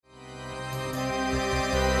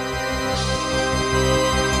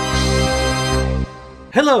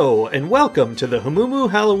Hello, and welcome to the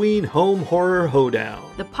Hamumu Halloween Home Horror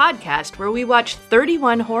Hoedown. The podcast where we watch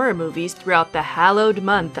 31 horror movies throughout the hallowed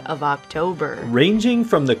month of October. Ranging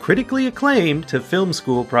from the critically acclaimed to film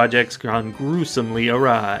school projects gone gruesomely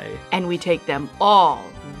awry. And we take them all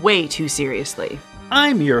way too seriously.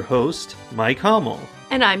 I'm your host, Mike Hummel.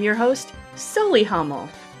 And I'm your host, Sully Hummel.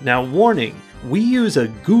 Now warning, we use a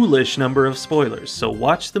ghoulish number of spoilers, so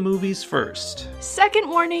watch the movies first. Second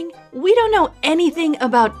warning, we don't know anything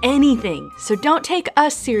about anything, so don't take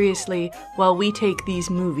us seriously while we take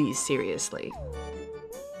these movies seriously.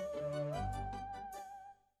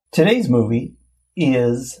 Today's movie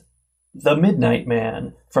is The Midnight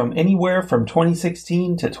Man, from anywhere from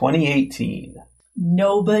 2016 to 2018.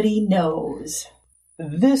 Nobody knows.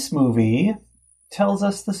 This movie tells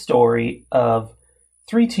us the story of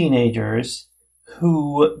three teenagers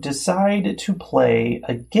who decide to play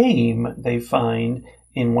a game they find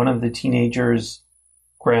in one of the teenagers'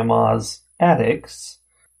 grandma's attics.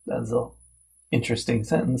 That's an interesting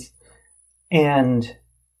sentence. And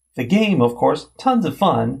the game, of course, tons of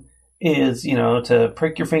fun, is, to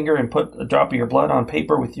prick your finger and put a drop of your blood on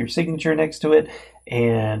paper with your signature next to it,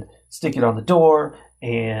 and stick it on the door,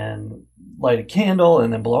 and light a candle,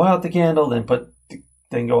 and then blow out the candle,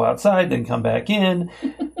 then go outside, then come back in,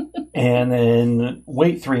 and then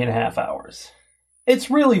wait 3.5 hours. It's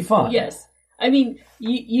really fun. Yes. I mean,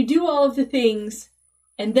 you do all of the things,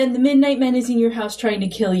 and then the Midnight Man is in your house trying to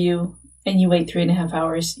kill you, and you wait 3.5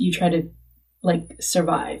 hours. You try to,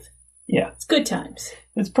 survive. Yeah. It's good times.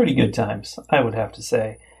 It's pretty good times, I would have to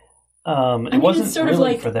say. It wasn't it's sort really of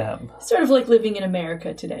like, for them. Sort of like living in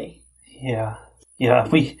America today. Yeah. Yeah,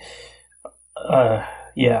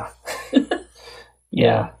 yeah.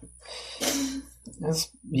 Yeah.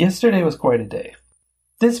 Yesterday was quite a day.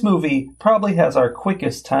 This movie probably has our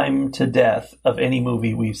quickest time to death of any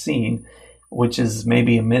movie we've seen, which is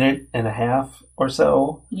maybe 1.5 minutes or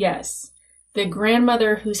so. Yes. The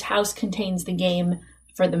grandmother whose house contains the game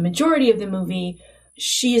for the majority of the movie,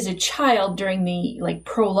 she is a child during the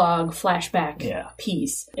prologue flashback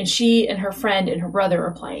piece. And she and her friend and her brother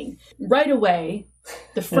are playing. Right away,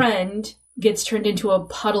 the friend gets turned into a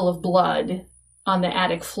puddle of blood on the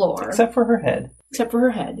attic floor. Except for her head. Except for her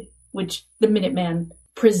head, which the Minuteman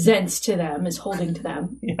presents to them, is holding to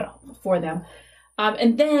them, for them.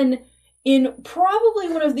 And then, in probably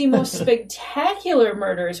one of the most spectacular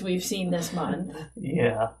murders we've seen this month.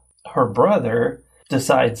 Yeah. Her brother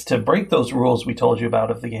decides to break those rules we told you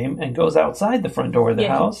about of the game and goes outside the front door of the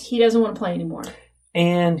house. He doesn't want to play anymore.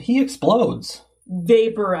 And he explodes.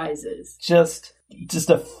 Vaporizes. Just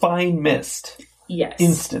a fine mist. Yes.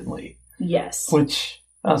 Instantly. Yes. Which,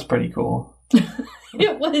 that was pretty cool.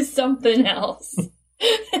 It was something else.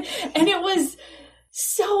 And it was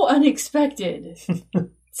so unexpected.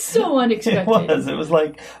 So unexpected. It was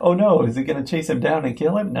like, oh no, is it going to chase him down and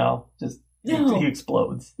kill him? No, he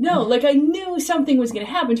explodes. No, I knew something was going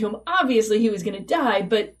to happen to him. Obviously he was going to die,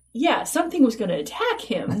 but yeah, something was going to attack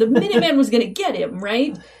him. The Minuteman was going to get him,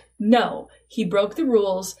 right? No, he broke the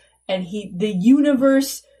rules, and the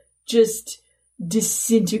universe just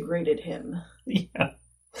disintegrated him. Yeah.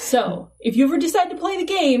 So, if you ever decide to play the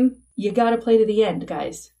game, you gotta play to the end,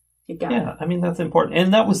 guys. You gotta. Yeah, I mean, that's important.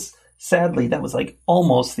 And that was, sadly,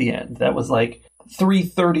 almost the end. That was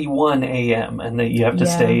 3:31 a.m. and that you have to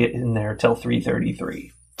stay in there till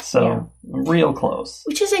 3:33. So, real close.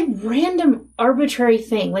 Which is a random, arbitrary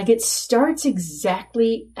thing. It starts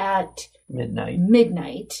exactly at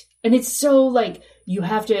midnight. And it's so, you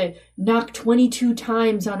have to knock 22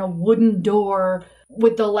 times on a wooden door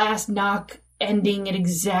with the last knock ending at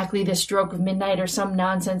exactly the stroke of midnight or some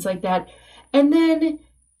nonsense like that. And then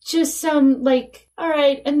just some, all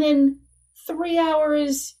right, and then 3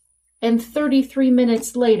 hours and 33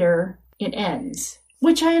 minutes later, it ends.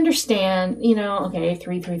 Which I understand, okay,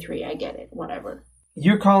 333, I get it, whatever.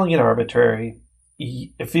 You're calling it arbitrary.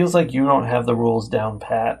 It feels like you don't have the rules down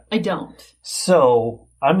pat. I don't. So,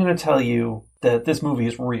 I'm going to tell you that this movie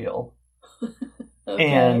is real. Okay.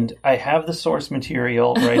 And I have the source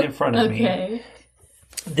material right in front of me.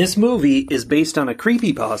 This movie is based on a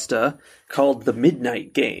creepypasta called The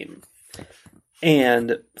Midnight Game.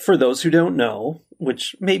 And for those who don't know,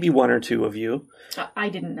 which maybe one or two of you, I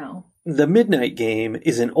didn't know. The Midnight Game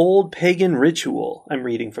is an old pagan ritual, I'm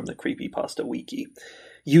reading from the Creepypasta Wiki,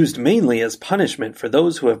 used mainly as punishment for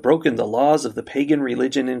those who have broken the laws of the pagan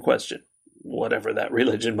religion in question, whatever that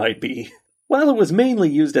religion might be. While it was mainly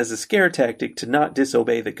used as a scare tactic to not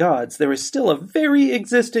disobey the gods, there is still a very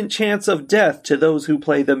existent chance of death to those who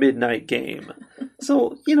play the Midnight Game.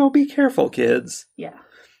 So, be careful, kids. Yeah.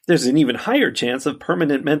 There's an even higher chance of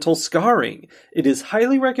permanent mental scarring. It is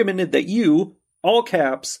highly recommended that you, all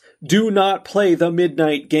caps, do not play the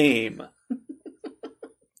midnight game.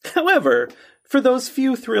 However, for those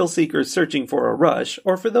few thrill seekers searching for a rush,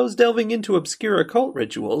 or for those delving into obscure occult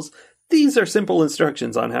rituals, these are simple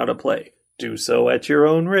instructions on how to play. Do so at your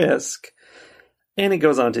own risk. And it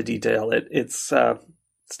goes on to detail it. It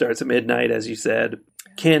starts at midnight, as you said.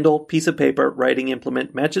 Candle, piece of paper, writing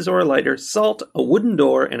implement, matches or a lighter, salt, a wooden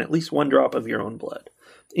door, and at least 1 drop of your own blood.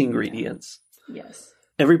 Ingredients. Yes.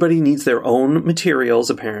 Everybody needs their own materials,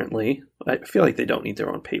 apparently. I feel like they don't need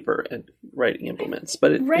their own paper and writing implements,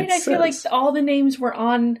 but I feel like all the names were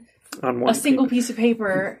on a single piece of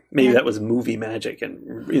paper. Maybe that was movie magic,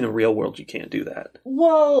 and in the real world you can't do that.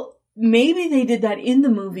 Well, maybe they did that in the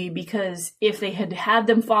movie because if they had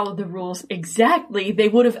them follow the rules exactly, they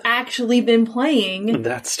would have actually been playing.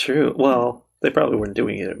 That's true. Well, they probably weren't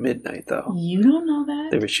doing it at midnight, though. You don't know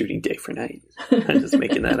that? They were shooting day for night. I'm just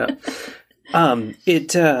making that up.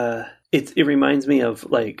 It reminds me of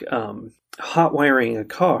like hot wiring a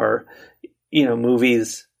car. You know,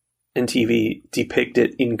 movies and TV depict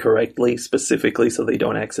it incorrectly, specifically so they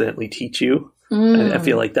don't accidentally teach you. I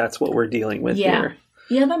feel like that's what we're dealing with here.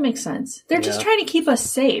 Yeah, that makes sense. They're just trying to keep us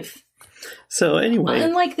safe. So anyway,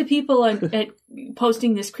 unlike the people at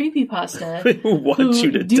posting this creepypasta who want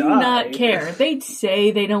you to do die. not care. They'd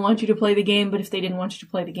say they don't want you to play the game, but if they didn't want you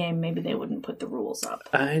to play the game, maybe they wouldn't put the rules up.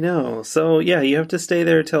 I know. So yeah, you have to stay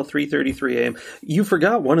there till 3:33 a.m. You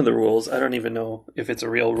forgot one of the rules. I don't even know if it's a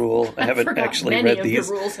real rule. I haven't actually read these. Many of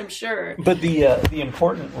the rules, I'm sure. But the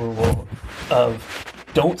important rule of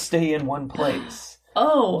don't stay in one place.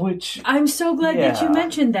 Oh, I'm so glad that you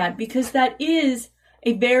mentioned that, because that is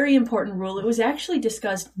a very important rule. It was actually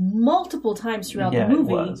discussed multiple times throughout the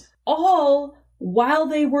movie, all while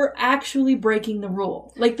they were actually breaking the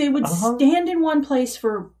rule. Like, they would stand in one place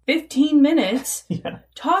for 15 minutes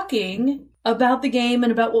talking about the game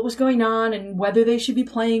and about what was going on and whether they should be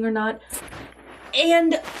playing or not,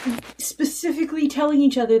 and specifically telling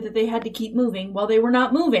each other that they had to keep moving while they were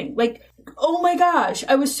not moving. Like, oh my gosh,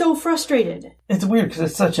 I was so frustrated. It's weird because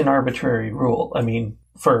it's such an arbitrary rule. I mean,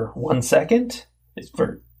 for 1 second? It's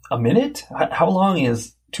for a minute? How long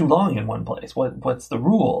is too long in one place? What's the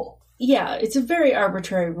rule? Yeah, it's a very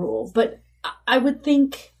arbitrary rule, but I would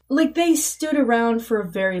think, like, they stood around for a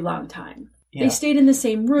very long time. Yeah. They stayed in the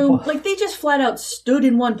same room. Well, like, they just flat out stood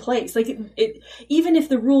in one place. Like, it even if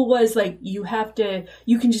the rule was, like, you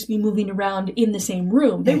can just be moving around in the same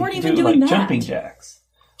room. They weren't even doing that. Jumping jacks.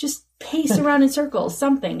 Just pace around in circles,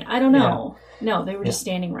 something. I don't know. Yeah. No, they were just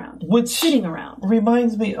standing around. Sitting around.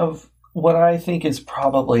 Reminds me of what I think is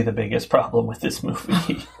probably the biggest problem with this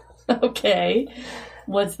movie. Okay.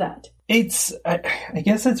 What's that? I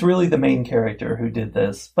guess it's really the main character who did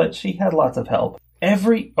this, but she had lots of help.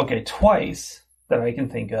 Twice that I can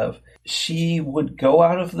think of, she would go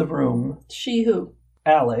out of the room. She who?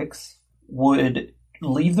 Alex would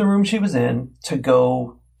leave the room she was in to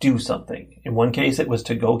go do something. In one case, it was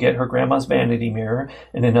to go get her grandma's vanity mirror.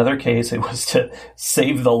 In another case, it was to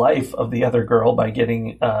save the life of the other girl by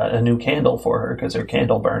getting a new candle for her because her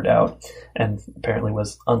candle burned out and apparently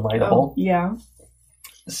was unlightable. Oh, yeah.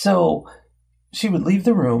 So she would leave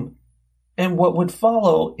the room, and what would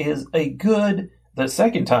follow is the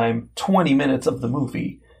second time, 20 minutes of the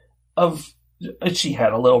movie she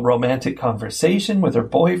had a little romantic conversation with her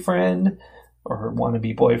boyfriend, or her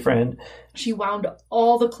wannabe boyfriend. She wound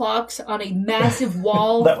all the clocks on a massive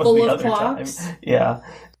wall full of clocks. Time. Yeah.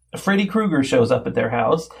 Freddy Krueger shows up at their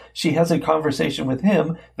house. She has a conversation with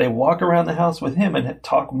him. They walk around the house with him and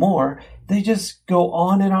talk more. They just go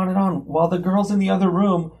on and on and on while the girl's in the other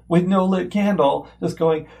room with no lit candle just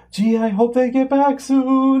going, gee, I hope they get back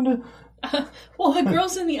soon. Well, the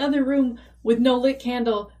girl's in the other room with no lit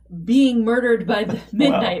candle being murdered by the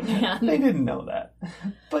Midnight Man. They didn't know that.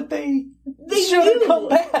 But they should have come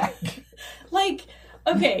back. Like,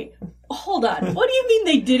 okay, hold on. What do you mean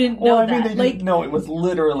they didn't know that? Well, I mean, they didn't know it was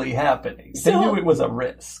literally happening. They knew it was a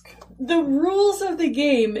risk. The rules of the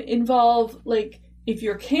game involve, like, if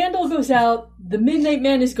your candle goes out, the Midnight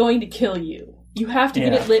Man is going to kill you. You have to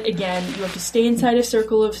get it lit again. You have to stay inside a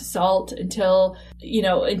circle of salt until you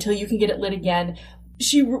can get it lit again.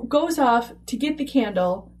 She goes off to get the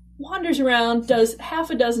candle, wanders around, does half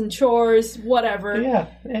a dozen chores, whatever. Yeah,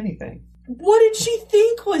 anything. What did she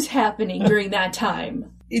think was happening during that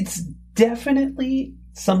time? It's definitely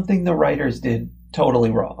something the writers did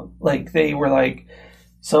totally wrong. Like, they were like,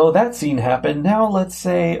 so that scene happened. Now let's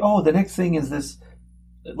say, the next thing is this.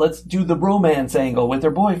 Let's do the romance angle with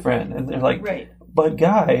her boyfriend. And they're like, right. But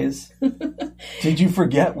guys, did you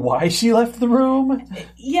forget why she left the room?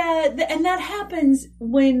 Yeah, and that happens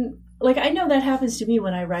when, like, I know that happens to me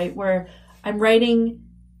when I write, where I'm writing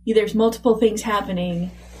there's multiple things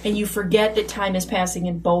happening, and you forget that time is passing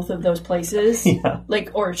in both of those places. Yeah. Like,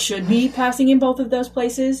 or it should be passing in both of those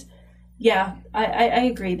places. Yeah, I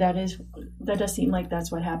agree. That does seem like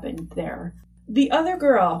that's what happened there. The other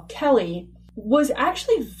girl, Kelly, was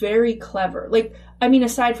actually very clever. Like, I mean,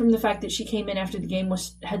 aside from the fact that she came in after the game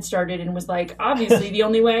had started and was like, obviously the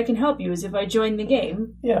only way I can help you is if I join the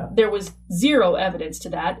game. Yeah. There was zero evidence to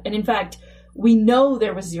that. And in fact, we know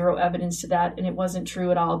there was zero evidence to that, and it wasn't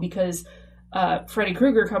true at all, because Freddy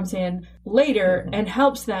Krueger comes in later and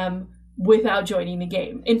helps them without joining the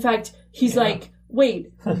game. In fact, he's like,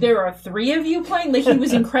 wait, there are 3 of you playing? Like, he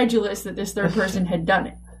was incredulous that this third person had done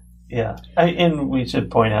it. Yeah. And we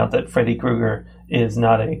should point out that Freddy Krueger is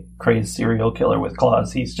not a crazed serial killer with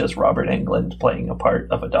claws. He's just Robert Englund playing a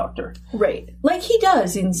part of a doctor. Right. Like he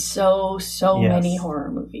does in so many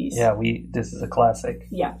horror movies. Yeah, this is a classic.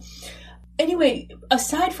 Yeah. Anyway,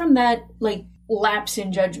 aside from that, like, lapse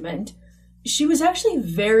in judgment, she was actually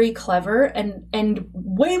very clever and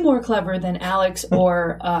way more clever than Alex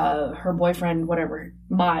or her boyfriend, whatever,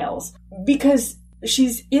 Miles. Because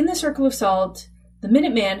she's in the Circle of Salt, the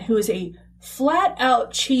Minuteman, who is a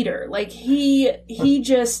flat-out cheater. Like, he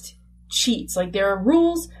just cheats. Like, there are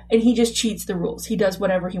rules, and he just cheats the rules. He does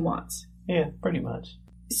whatever he wants. Yeah, pretty much.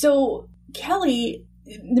 So, Kelly,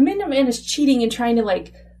 the Minuteman is cheating and trying to,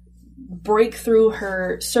 like, break through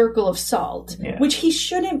her Circle of Salt, which he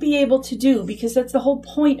shouldn't be able to do, because that's the whole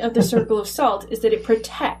point of the Circle of Salt, is that it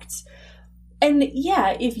protects. And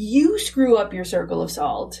yeah, if you screw up your Circle of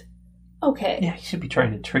Salt, okay. Yeah, he should be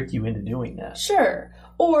trying to trick you into doing that. Sure.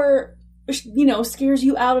 Or, you know, scares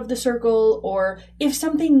you out of the circle, or if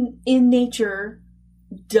something in nature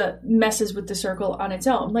messes with the circle on its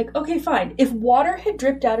own. Like, okay, fine. If water had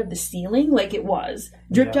dripped out of the ceiling, like it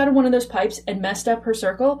dripped out of one of those pipes and messed up her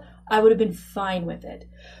circle, I would have been fine with it.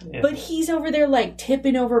 Yeah. But he's over there, like,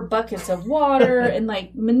 tipping over buckets of water and,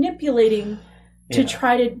 like, manipulating to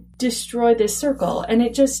try to destroy this circle. And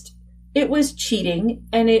it was cheating,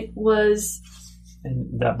 and it was...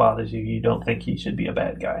 And that bothers you. You don't think he should be a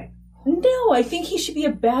bad guy. No, I think he should be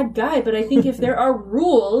a bad guy, but I think if there are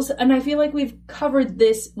rules, and I feel like we've covered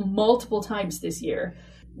this multiple times this year,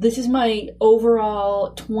 this is my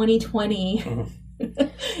overall 2020...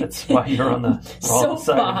 That's why you're on the wrong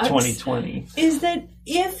side of 2020. Is that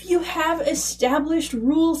if you have established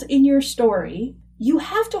rules in your story, you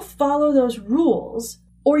have to follow those rules,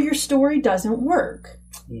 or your story doesn't work.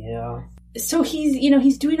 Yeah. So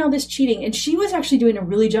he's doing all this cheating, and she was actually doing a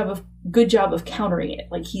really good job of countering it.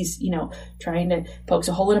 Like, he's, trying to pokes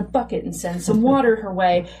a hole in a bucket and sends some water her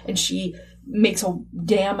way, and she makes a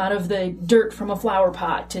dam out of the dirt from a flower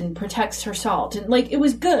pot and protects her salt. And, like, it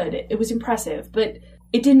was good. It was impressive. But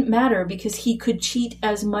it didn't matter because he could cheat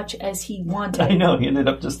as much as he wanted. I know. He ended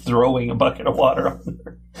up just throwing a bucket of water on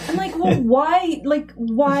her. I'm like, well,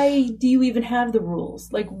 why do you even have the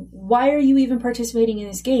rules? Like, why are you even participating in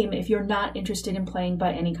this game if you're not interested in playing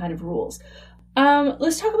by any kind of rules?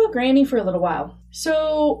 Let's talk about Granny for a little while.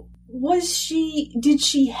 So... did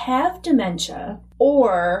she have dementia,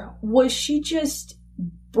 or was she just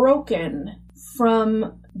broken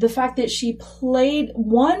from the fact that she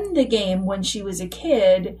won the game when she was a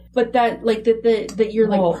kid, but that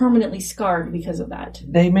you're permanently scarred because of that?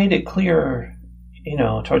 They made it clear,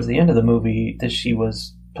 towards the end of the movie that she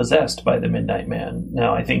was possessed by the Midnight Man.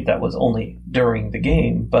 Now, I think that was only during the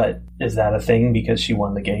game, but is that a thing because she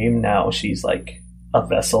won the game? Now she's like a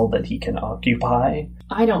vessel that he can occupy?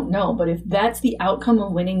 I don't know, but if that's the outcome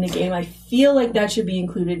of winning the game, I feel like that should be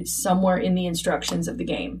included somewhere in the instructions of the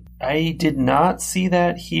game. I did not see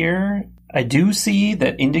that here. I do see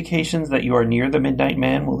that indications that you are near the Midnight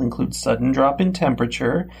Man will include sudden drop in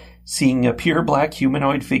temperature, seeing a pure black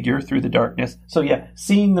humanoid figure through the darkness. So yeah,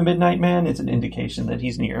 seeing the Midnight Man is an indication that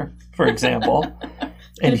he's near, for example.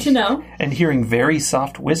 Good to know. And hearing very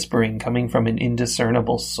soft whispering coming from an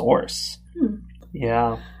indiscernible source.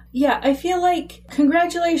 Yeah. Yeah, I feel like,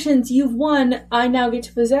 congratulations, you've won. I now get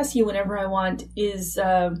to possess you whenever I want is,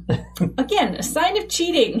 again, a sign of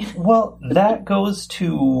cheating. Well, that goes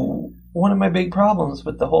to one of my big problems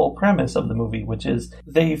with the whole premise of the movie, which is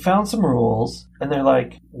they found some rules, and they're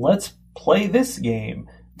like, let's play this game.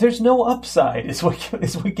 There's no upside, is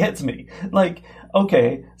what gets me. Like,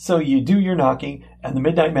 okay, so you do your knocking, and the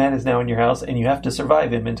Midnight Man is now in your house, and you have to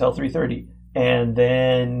survive him until 3:30. And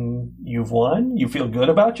then you've won? You feel good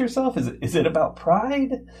about yourself? Is it about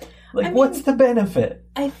pride? Like, what's the benefit?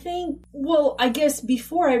 I think, well, I guess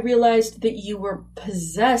before I realized that you were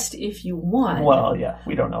possessed if you won. Well, yeah,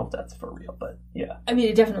 we don't know if that's for real, but yeah. I mean,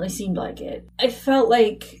 it definitely seemed like it. I felt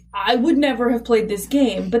like I would never have played this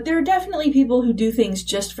game, but there are definitely people who do things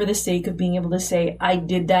just for the sake of being able to say, I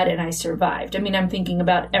did that and I survived. I mean, I'm thinking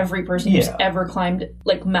about every person who's ever climbed,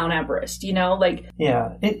 like, Mount Everest, you know? Like,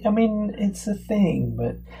 yeah, it's a thing,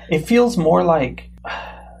 but it feels more like...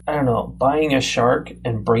 I don't know, buying a shark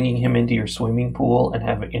and bringing him into your swimming pool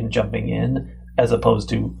and jumping in, as opposed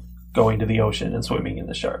to going to the ocean and swimming in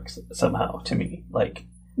the sharks somehow, to me. Like,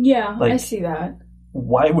 I see that.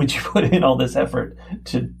 Why would you put in all this effort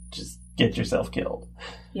to just get yourself killed?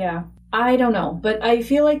 Yeah. I don't know, but I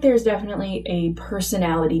feel like there's definitely a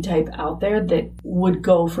personality type out there that would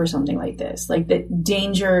go for something like this. Like, that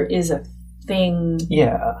danger is a thing.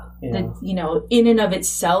 Yeah. That, you know, in and of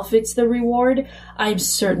itself, it's the reward. I'm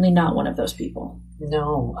certainly not one of those people.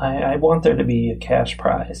 No, I want there to be a cash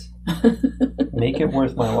prize. Make it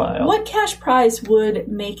worth my while. What cash prize would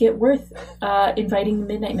make it worth inviting the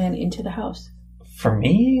Midnight Man into the house? For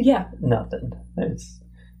me? Yeah. Nothing.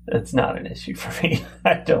 It's not an issue for me.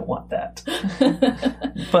 I don't want that.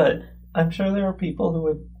 But I'm sure there are people who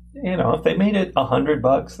would, you know, if they made it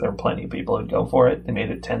 $100, there are plenty of people who'd go for it. They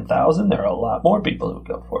made it 10,000, there are a lot more people who would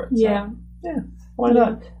go for it. So, yeah. Why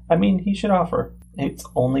not? I mean, he should offer. It's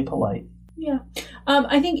only polite. Yeah.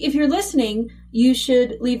 I think if you're listening, you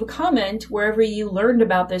should leave a comment wherever you learned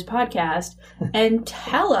about this podcast and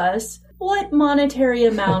tell us what monetary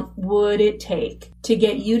amount would it take to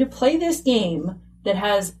get you to play this game that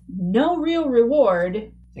has no real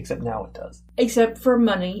reward. Except now it does. Except for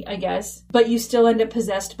money, I guess. But you still end up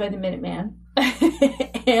possessed by the Minuteman.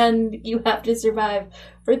 And you have to survive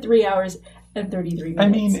for 3 hours and 33 minutes. I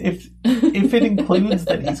mean, if it includes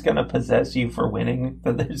that he's going to possess you for winning,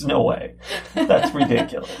 then there's no way. That's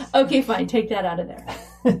ridiculous. Okay, fine. Take that out of there.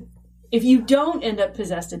 If you don't end up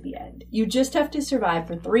possessed at the end, you just have to survive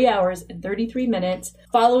for 3 hours and 33 minutes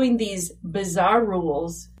following these bizarre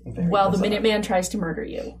rules while the Minuteman tries to murder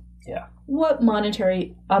you. Yeah. What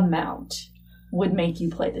monetary amount would make you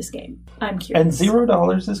play this game? I'm curious. And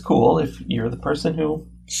 $0 is cool if you're the person who...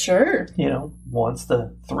 Sure. You know, wants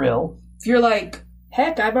the thrill. If you're like,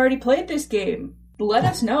 heck, I've already played this game. Let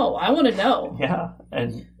us know. I want to know. Yeah.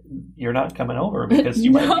 And you're not coming over because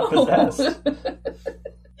you might be possessed.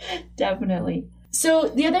 Definitely. So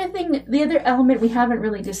the other element we haven't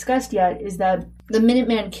really discussed yet is that the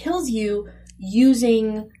Minuteman kills you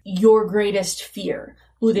using your greatest fear.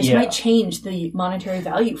 Ooh, this might change the monetary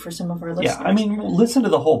value for some of our listeners. Yeah, I mean, listen to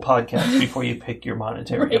the whole podcast before you pick your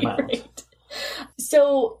monetary amount. Right.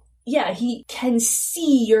 So, yeah, he can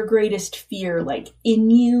see your greatest fear, like,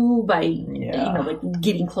 in you by, you know, like,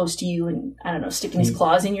 getting close to you and, I don't know, sticking his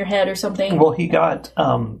claws in your head or something. Well, he got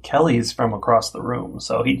Kelly's from across the room,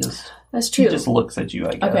 so he just... That's true. He just looks at you,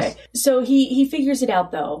 I guess. Okay, so he figures it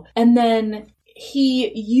out, though, and then...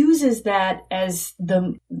 he uses that as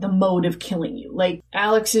the mode of killing you. Like,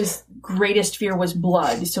 Alex's greatest fear was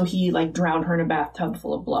blood, so he, like, drowned her in a bathtub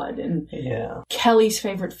full of blood. And Kelly's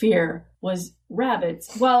favorite fear was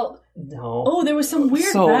rabbits. Well, no. Oh, there was some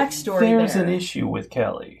weird backstory there. There's an issue with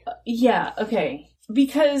Kelly. Yeah, okay.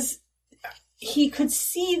 Because he could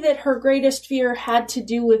see that her greatest fear had to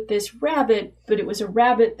do with this rabbit, but it was a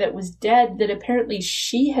rabbit that was dead that apparently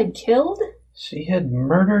she had killed? She had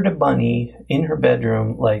murdered a bunny in her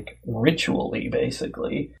bedroom, like, ritually,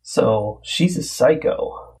 basically. So she's a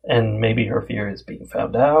psycho. And maybe her fear is being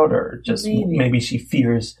found out, or just maybe she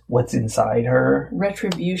fears what's inside her.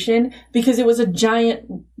 Retribution? Because it was a giant,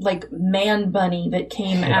 like, man bunny that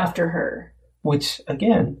came after her. Which,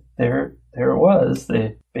 again, there it was,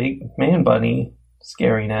 the big man bunny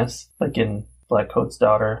scariness, like in Blackcoat's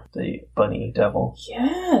Daughter, the bunny devil.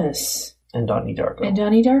 Yes. And Donnie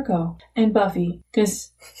Darko. And Buffy.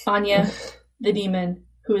 Because Anya, the demon,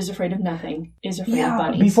 who is afraid of nothing, is afraid of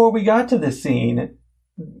bunnies. Before we got to this scene,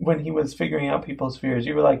 when he was figuring out people's fears,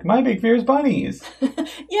 you were like, my big fear is bunnies.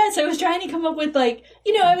 Yes, I was trying to come up with, like,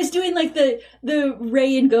 you know, I was doing, like, the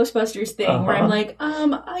Ray in Ghostbusters thing, where I'm like,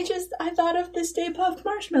 I thought of the Stay Puft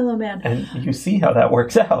Marshmallow Man. And you see how that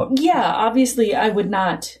works out. Yeah, obviously I would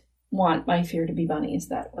not want my fear to be bunnies.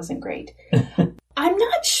 That wasn't great. I'm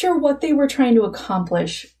not sure what they were trying to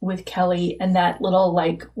accomplish with Kelly and that little,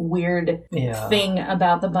 like, weird thing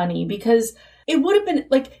about the bunny, because it would have been,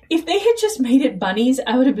 like, if they had just made it bunnies,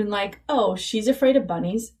 I would have been like, oh, she's afraid of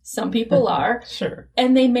bunnies. Some people are. Sure.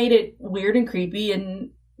 And they made it weird and creepy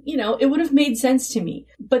and, you know, it would have made sense to me.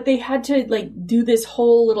 But they had to, like, do this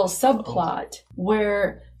whole little subplot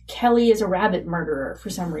where Kelly is a rabbit murderer for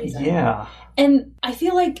some reason. Yeah. And I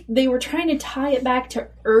feel like they were trying to tie it back to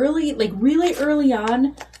really early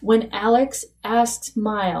on when Alex asks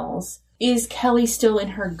Miles, is Kelly still in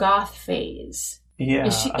her goth phase? Yeah,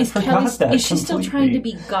 is she still trying to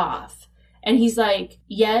be goth? And he's like,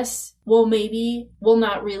 yes, well, maybe, well,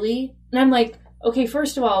 not really. And I'm like, okay,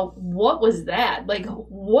 first of all, what was that? Like,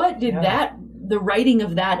 what did the writing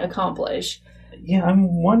of that accomplish? Yeah,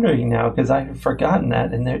 I'm wondering now, because I've forgotten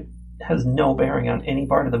that, and it has no bearing on any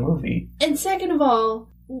part of the movie. And second of all,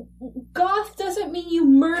 goth doesn't mean you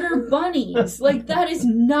murder bunnies. Like, that is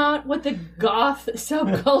not what the goth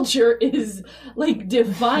subculture is, like,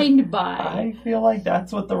 defined by. I feel like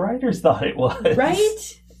that's what the writers thought it was.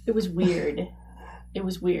 Right? It was weird.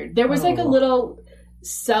 There was, like, a little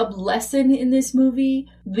sub-lesson in this movie.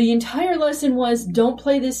 The entire lesson was, don't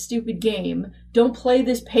play this stupid game. Don't play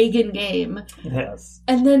this pagan game. Yes.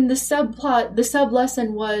 And then the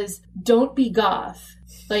sub-lesson was, don't be goth.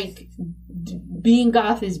 Like, being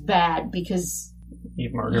goth is bad because you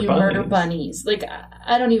murder bunnies. Like,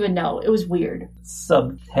 I don't even know. It was weird.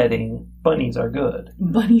 Subheading, bunnies are good.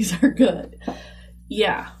 Bunnies are good.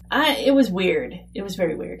 Yeah. It was weird. It was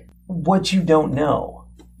very weird. What you don't know,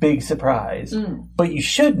 big surprise, but you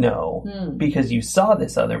should know because you saw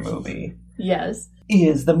this other movie. Yes.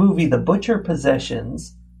 Is the movie The Butcher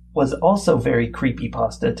Possessions was also very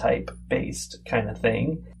creepypasta type based kind of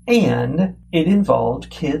thing. And it involved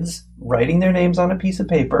kids writing their names on a piece of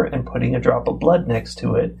paper and putting a drop of blood next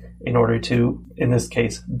to it in order to, in this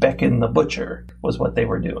case, beckon the butcher was what they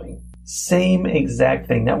were doing. Same exact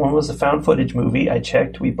thing. That one was a found footage movie. I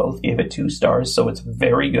checked. We both gave it 2 stars, so it's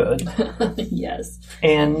very good. Yes.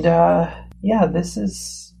 And, this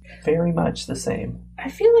is very much the same. I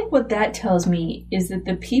feel like what that tells me is that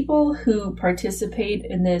the people who participate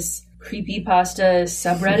in this creepypasta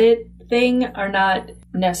subreddit thing are not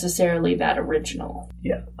necessarily that original.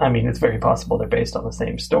 Yeah, I mean, it's very possible they're based on the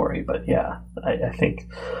same story, but yeah, I think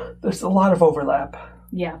there's a lot of overlap.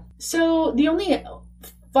 Yeah. So the only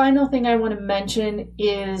final thing I want to mention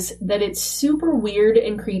is that it's super weird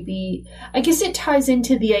and creepy. I guess it ties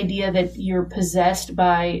into the idea that you're possessed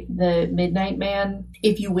by the Midnight Man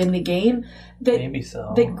if you win the game. Maybe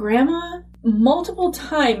so. That Grandma, multiple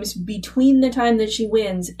times between the time that she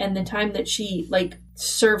wins and the time that she, like,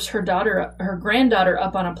 serves her granddaughter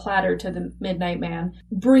up on a platter to the Midnight Man,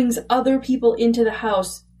 brings other people into the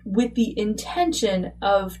house with the intention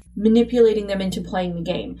of manipulating them into playing the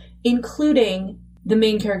game, including the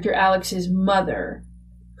main character Alex's mother,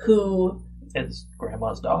 who is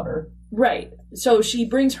Grandma's daughter. Right. So she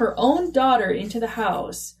brings her own daughter into the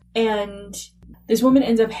house, and this woman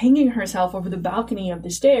ends up hanging herself over the balcony of the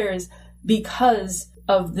stairs because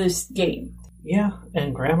of this game. Yeah,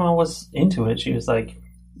 and Grandma was into it. She was like,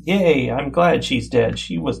 yay, I'm glad she's dead.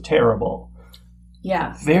 She was terrible.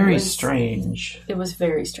 Yeah. Very strange. It was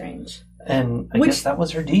very strange. And I guess that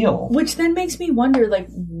was her deal. Which then makes me wonder, like,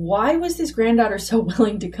 why was this granddaughter so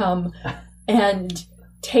willing to come and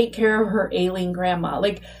take care of her ailing grandma?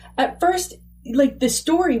 Like, at first, like, the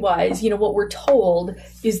story-wise, what we're told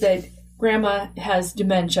is that grandma has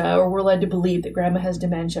dementia, or we're led to believe that grandma has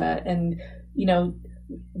dementia, and,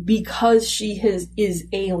 because she is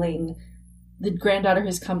ailing, the granddaughter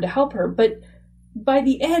has come to help her. But by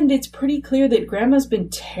the end, it's pretty clear that grandma's been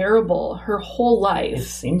terrible her whole life. It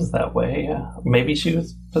seems that way, yeah. Maybe she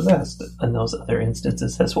was possessed in those other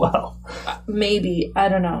instances as well. Maybe. I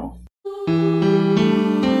don't know.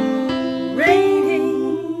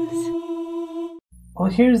 Ratings!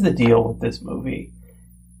 Well, here's the deal with this movie.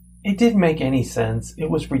 It didn't make any sense. It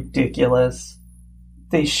was ridiculous.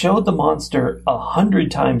 They showed the monster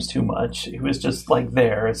 100 times too much. He was just, like,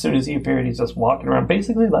 there. As soon as he appeared, he's just walking around,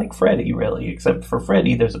 basically like Freddy, really. Except for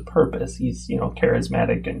Freddy, there's a purpose. He's,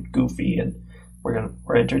 charismatic and goofy, and we're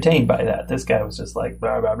entertained by that. This guy was just like,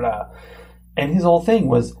 blah, blah, blah. And his whole thing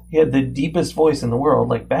was, he had the deepest voice in the world,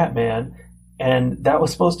 like Batman, and that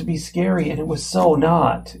was supposed to be scary, and it was so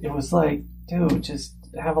not. It was like, dude, just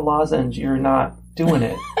have a lozenge. You're not doing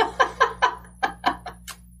it.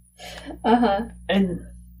 Uh-huh. And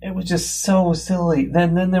it was just so silly.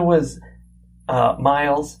 Then there was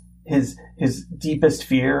Miles. His deepest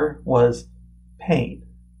fear was pain.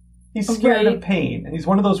 He's scared of pain. And he's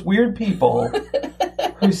one of those weird people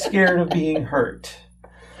who's scared of being hurt.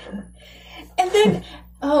 And then,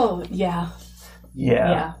 yeah.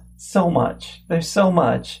 Yeah. So much. There's so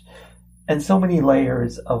much. And so many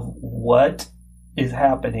layers of what is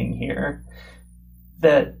happening here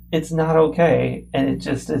that it's not okay. And it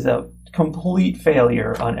just is a complete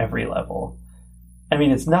failure on every level. I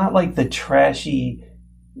mean, it's not like the trashy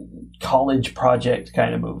college project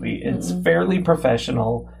kind of movie. It's fairly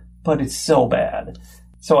professional. but it's so bad.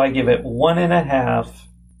 So I give it 1.5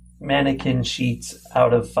 mannequin sheets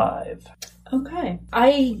out of 5. Okay.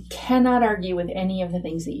 I cannot argue with any of the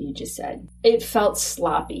things that you just said. It felt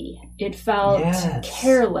sloppy. It felt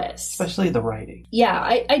careless. Especially the writing. Yeah,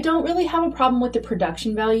 I don't really have a problem with the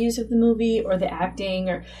production values of the movie or the acting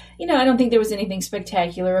or, I don't think there was anything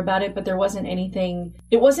spectacular about it, but there wasn't anything,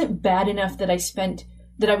 it wasn't bad enough that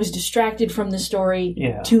I was distracted from the story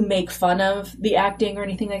to make fun of the acting or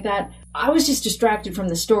anything like that. I was just distracted from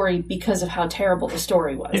the story because of how terrible the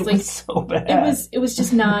story was. It was so bad. It was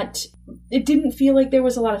just not, it didn't feel like there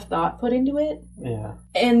was a lot of thought put into it. Yeah.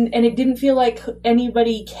 And it didn't feel like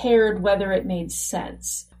anybody cared whether it made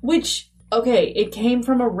sense. Which, okay, it came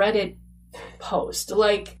from a Reddit post.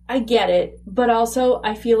 Like, I get it, but also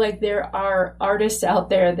I feel like there are artists out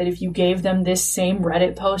there that if you gave them this same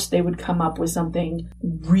Reddit post, they would come up with something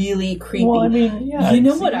really creepy. Well, I mean, yeah, you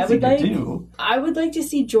know what I would like? Do. I would like to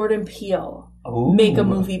see Jordan Peele make a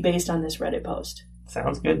movie based on this Reddit post.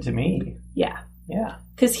 Sounds good to me. Yeah. Yeah.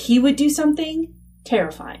 Because he would do something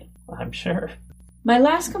terrifying. I'm sure. My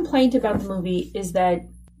last complaint about the movie is that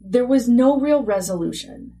there was no real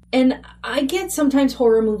resolution. And I get sometimes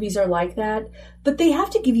horror movies are like that, but they have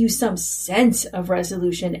to give you some sense of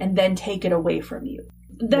resolution and then take it away from you.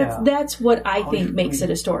 That's what I think makes it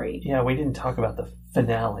a story. Yeah, we didn't talk about the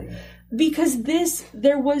finale. Because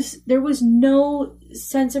there was no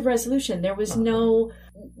sense of resolution. There was no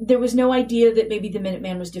idea that maybe the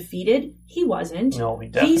Minuteman was defeated. He wasn't. No, he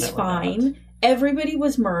definitely He's fine. Not. Everybody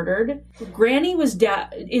was murdered. Granny is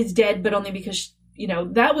dead, but only because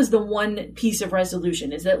that was the one piece of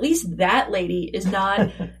resolution, is that at least that lady is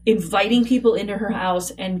not inviting people into her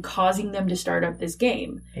house and causing them to start up this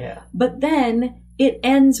game. Yeah. But then it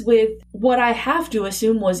ends with what I have to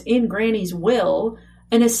assume was in Granny's will,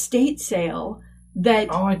 an estate sale that...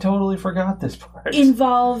 Oh, I totally forgot this part.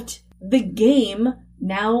 ...involved the game,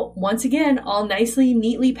 now, once again, all nicely,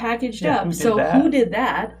 neatly packaged up. Who did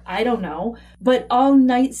that? I don't know. But all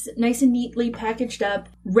nice and neatly packaged up,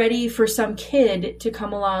 ready for some kid to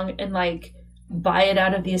come along and, buy it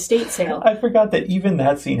out of the estate sale. I forgot that even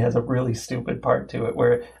that scene has a really stupid part to it,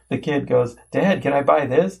 where the kid goes, "Dad, can I buy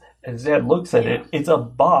this?" And his dad looks at it. It's a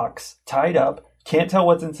box tied up. Can't tell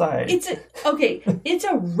what's inside. It's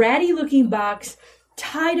a ratty-looking box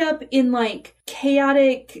tied up in,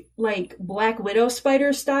 chaotic, Black Widow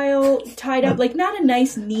spider style, tied up, not a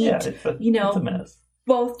nice, neat, it's a mess.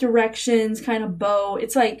 Both directions kind of bow.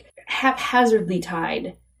 It's, haphazardly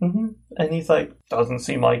tied. Mm-hmm. And he's like, "Doesn't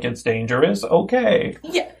seem like it's dangerous. Okay."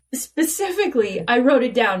 Yeah, specifically, I wrote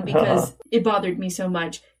it down because it bothered me so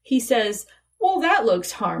much. He says, "Well, that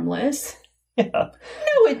looks harmless." Yeah.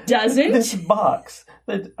 No, it doesn't. This box,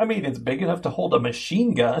 it's big enough to hold a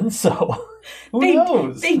machine gun, so who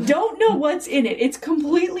knows? They don't know what's in it. It's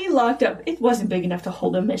completely locked up. It wasn't big enough to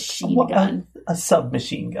hold a machine gun. A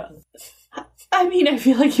submachine gun. I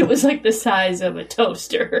feel like it was the size of a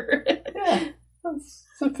toaster. Yeah, that's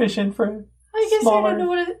sufficient for I guess I don't know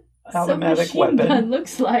what a automatic weapon gun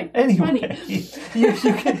looks like. Anyway,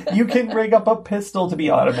 you can rig up a pistol to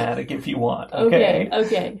be automatic if you want. Okay.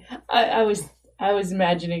 I was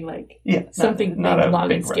imagining something not big,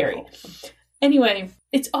 long, and scary. Rifle. Anyway,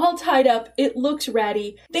 it's all tied up. It looks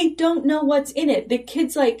ratty. They don't know what's in it. The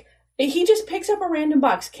kid's he just picks up a random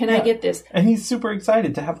box. Can I get this? And he's super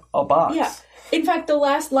excited to have a box. Yeah. In fact, the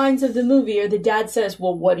last lines of the movie are the dad says,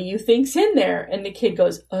 "Well, what do you think's in there?" And the kid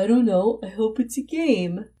goes, "I don't know. I hope it's a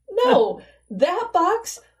game." No, that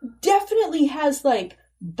box definitely has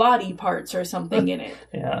body parts or something in it.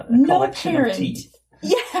 Yeah, no parent. Of teeth.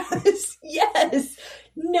 Yes.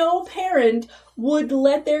 No parent would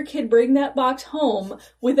let their kid bring that box home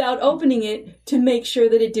without opening it to make sure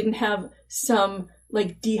that it didn't have some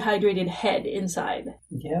dehydrated head inside.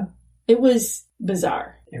 Yeah. It was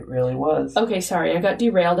bizarre. It really was. Okay, sorry, I got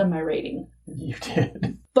derailed on my rating. You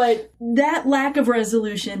did. But that lack of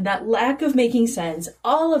resolution, that lack of making sense,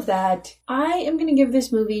 all of that, I am going to give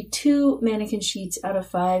this movie 2 mannequin sheets out of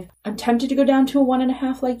 5. I'm tempted to go down to a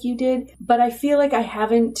 1.5 like you did, but I feel like I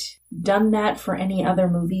haven't done that for any other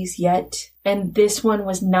movies yet. And this one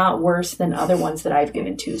was not worse than other ones that I've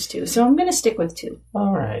given 2s to. So I'm going to stick with 2.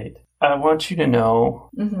 All right. I want you to know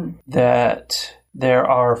that there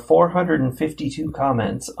are 452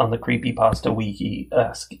 comments on the Creepypasta Wiki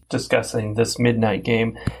discussing this Midnight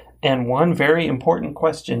Game, and one very important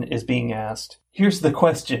question is being asked. Here's the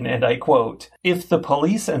question, and I quote, "If the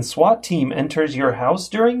police and SWAT team enters your house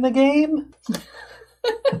during the game?"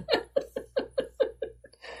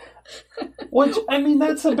 Which,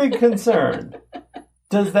 that's a big concern.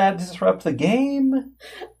 Does that disrupt the game?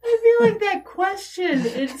 I feel like that question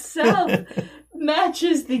itself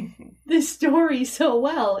matches the story so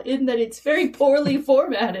well in that it's very poorly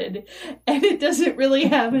formatted and it doesn't really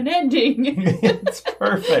have an ending. It's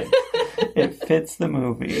perfect. It fits the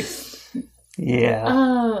movie.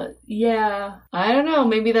 Yeah. Yeah. I don't know.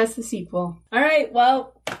 Maybe that's the sequel. All right.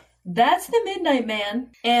 Well, that's The Midnight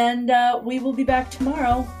Man. And we will be back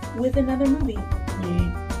tomorrow with another movie.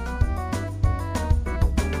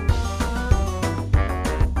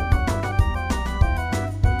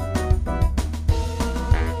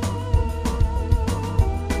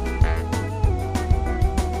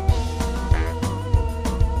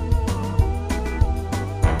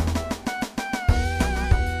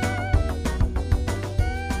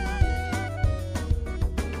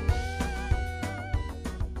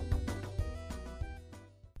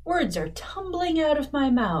 Words are tumbling out of my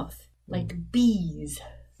mouth like bees.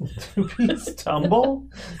 Do bees tumble?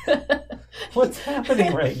 What's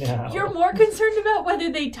happening right now? You're more concerned about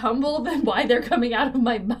whether they tumble than why they're coming out of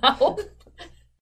my mouth.